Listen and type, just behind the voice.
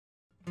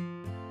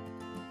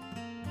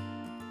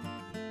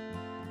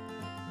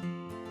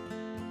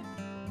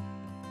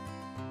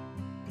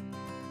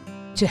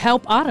To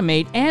help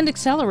automate and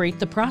accelerate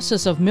the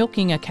process of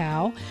milking a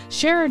cow,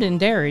 Sheridan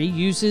Dairy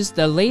uses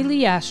the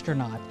Lely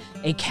Astronaut,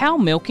 a cow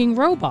milking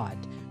robot.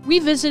 We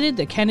visited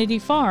the Kennedy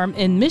farm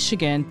in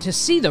Michigan to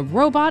see the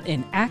robot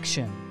in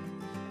action.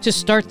 To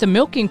start the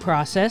milking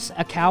process,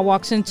 a cow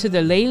walks into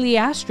the Lely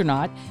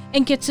Astronaut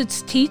and gets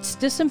its teats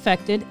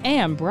disinfected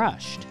and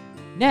brushed.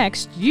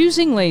 Next,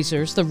 using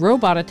lasers, the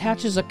robot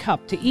attaches a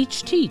cup to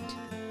each teat.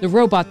 The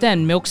robot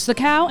then milks the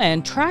cow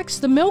and tracks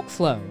the milk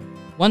flow.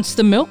 Once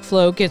the milk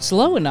flow gets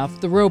low enough,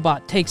 the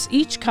robot takes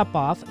each cup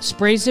off,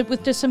 sprays it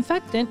with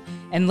disinfectant,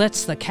 and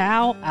lets the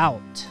cow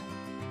out.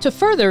 To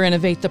further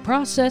innovate the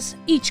process,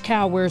 each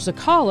cow wears a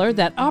collar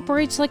that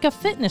operates like a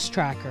fitness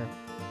tracker.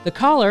 The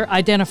collar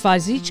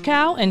identifies each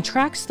cow and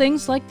tracks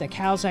things like the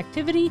cow's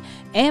activity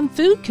and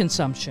food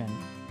consumption.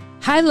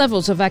 High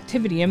levels of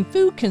activity and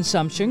food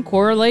consumption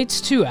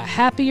correlates to a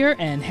happier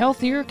and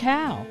healthier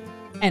cow.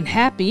 And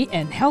happy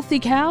and healthy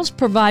cows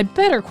provide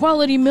better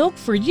quality milk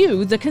for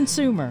you, the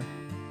consumer.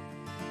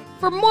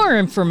 For more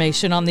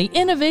information on the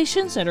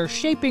innovations that are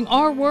shaping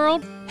our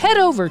world, head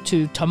over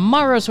to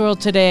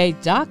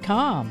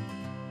tomorrowsworldtoday.com.